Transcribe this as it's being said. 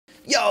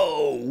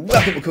Yo!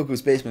 Welcome to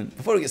Coco's Basement.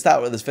 Before we get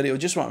started with this video,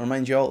 just want to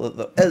remind you all that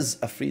there is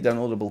a free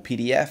downloadable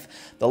PDF.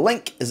 The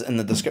link is in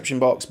the description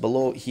box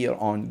below here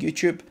on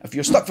YouTube. If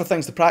you're stuck for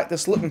things to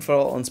practice, looking for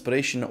a little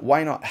inspiration,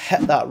 why not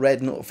hit that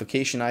red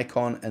notification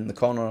icon in the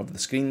corner of the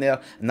screen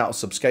there, and that'll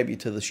subscribe you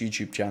to this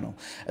YouTube channel.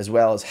 As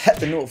well as hit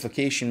the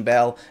notification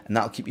bell, and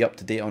that'll keep you up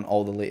to date on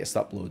all the latest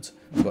uploads.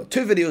 We've got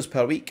 2 videos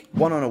per week,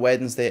 one on a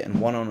Wednesday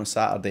and one on a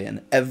Saturday,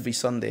 and every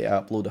Sunday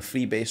I upload a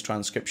free bass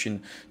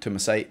transcription to my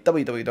site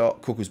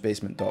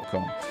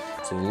www.cocosbasement.com.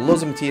 So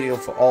loads of material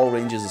for all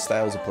ranges of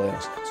styles of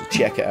players, so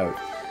check it out.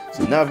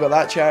 So now I've got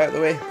that chat out of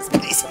the way, let's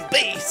play some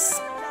bass!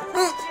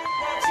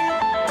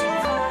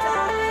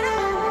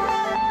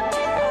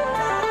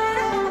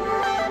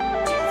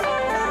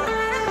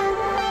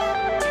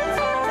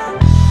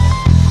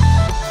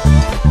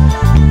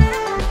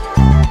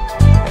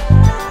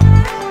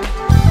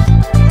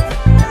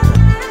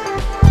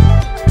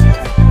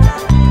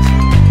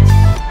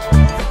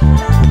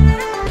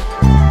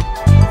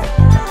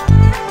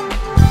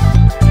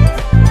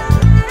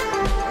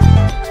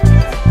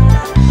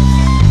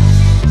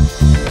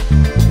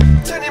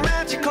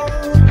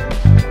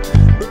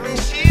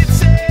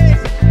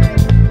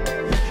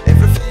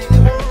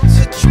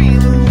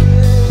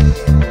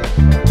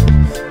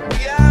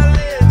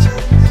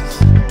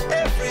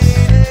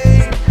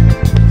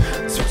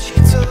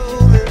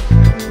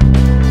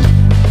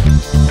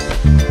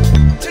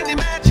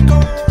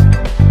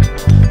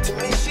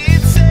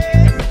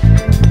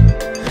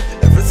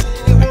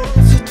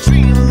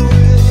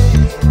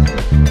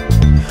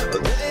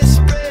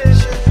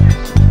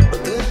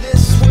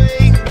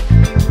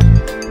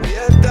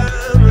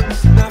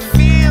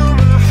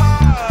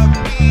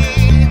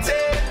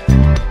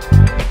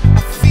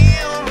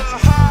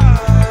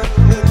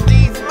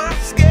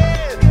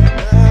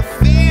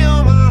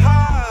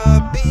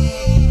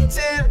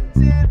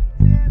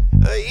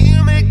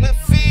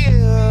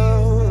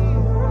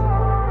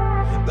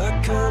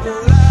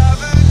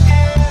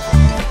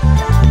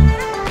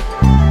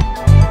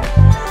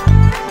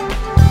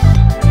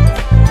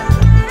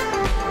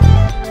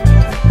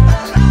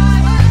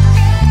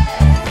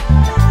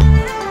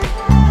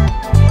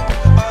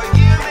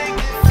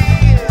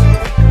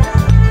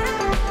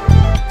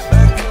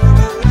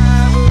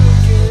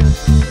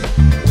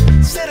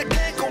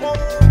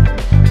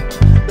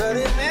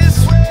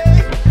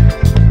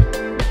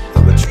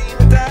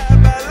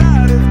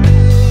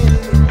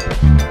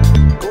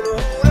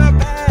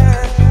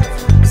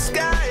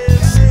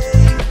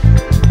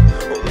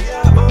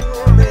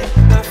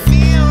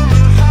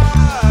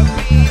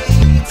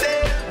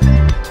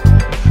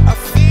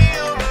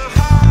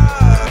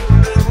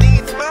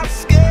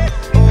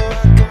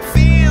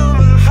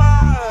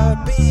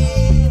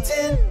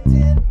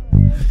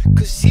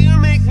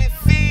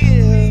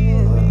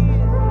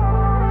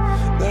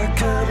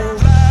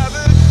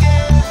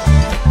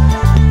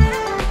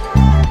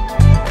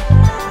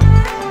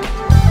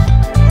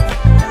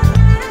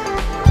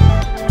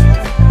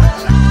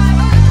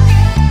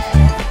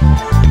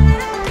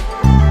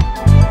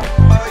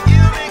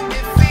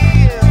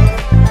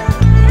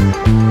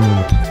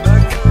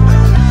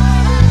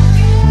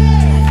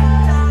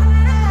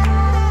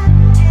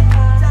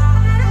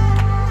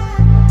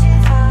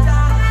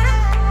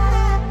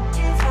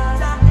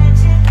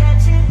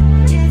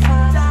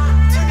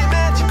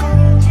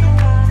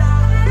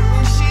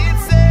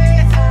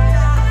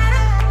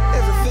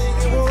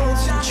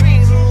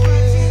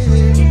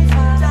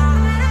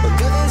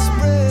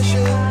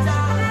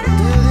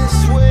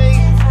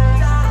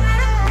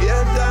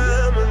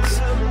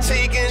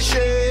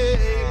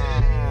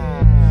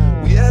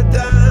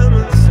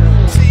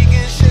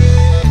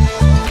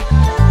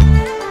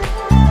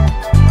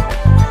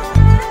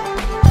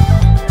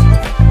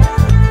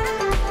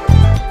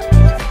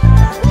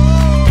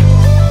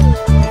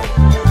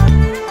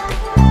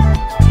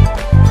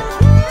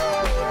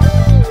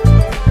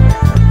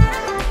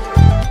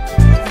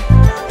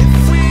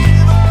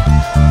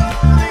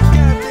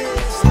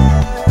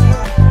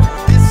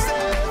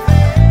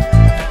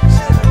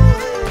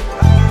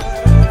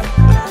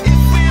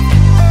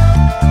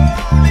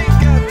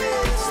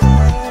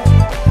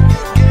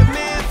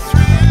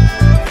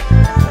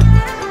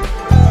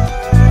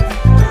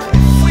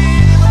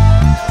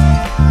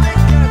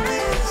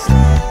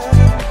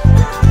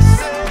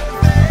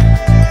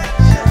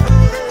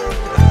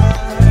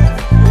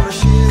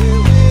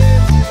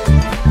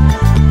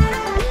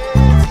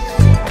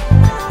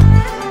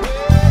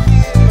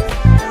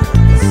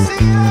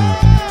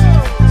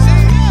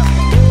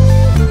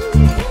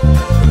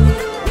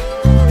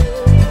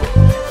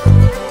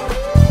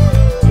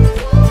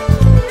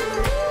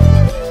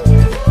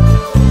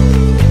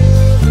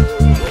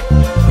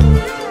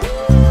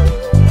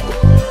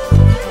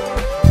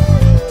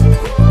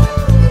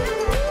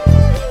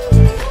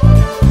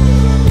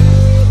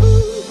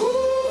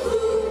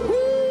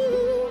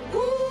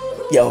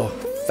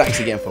 Thanks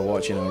again for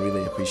watching, I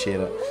really appreciate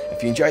it.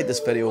 If you enjoyed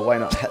this video, why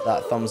not hit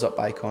that thumbs up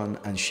icon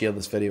and share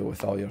this video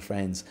with all your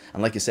friends.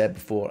 And like I said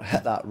before,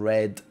 hit that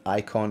red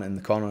icon in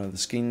the corner of the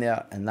screen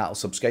there, and that'll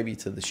subscribe you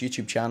to this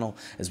YouTube channel,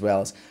 as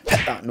well as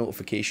hit that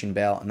notification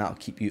bell, and that'll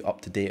keep you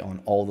up to date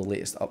on all the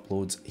latest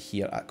uploads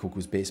here at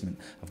Coco's Basement.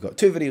 I've got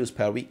 2 videos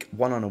per week,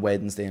 one on a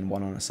Wednesday and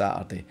one on a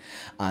Saturday.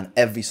 And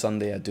every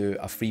Sunday I do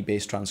a free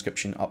bass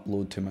transcription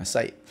upload to my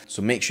site.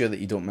 So make sure that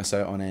you don't miss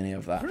out on any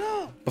of that.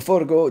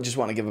 Before I go, I just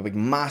want to give a big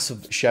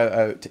massive shout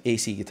out to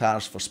AC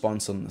Guitars for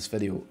sponsoring this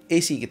video.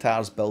 AC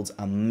Guitars builds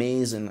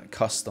amazing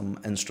custom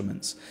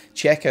instruments.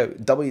 Check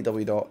out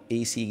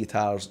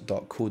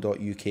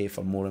www.acguitars.co.uk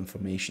for more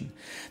information.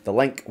 The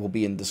link will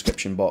be in the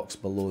description box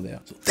below there.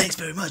 So thanks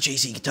very much,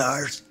 AC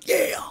Guitars.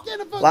 Yeah!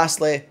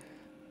 Lastly,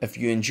 if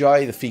you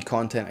enjoy the free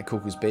content at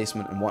Coco's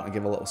Basement and want to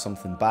give a little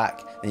something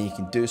back, then you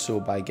can do so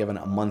by giving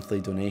a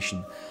monthly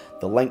donation.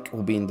 The link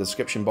will be in the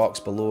description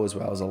box below, as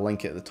well as a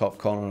link at the top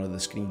corner of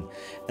the screen.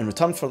 In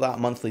return for that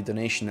monthly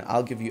donation,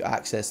 I'll give you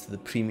access to the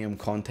premium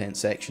content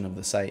section of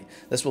the site.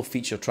 This will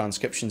feature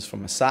transcriptions from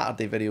my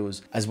Saturday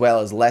videos, as well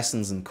as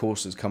lessons and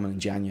courses coming in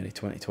January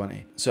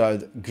 2020. So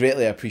I'd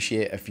greatly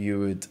appreciate if you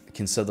would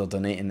consider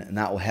donating, and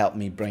that will help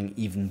me bring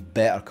even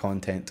better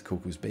content to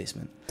Coco's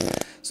Basement.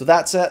 So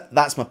that's it,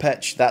 that's my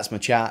pitch, that's my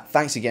chat.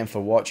 Thanks again for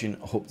watching,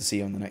 I hope to see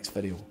you on the next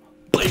video.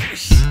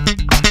 Peace!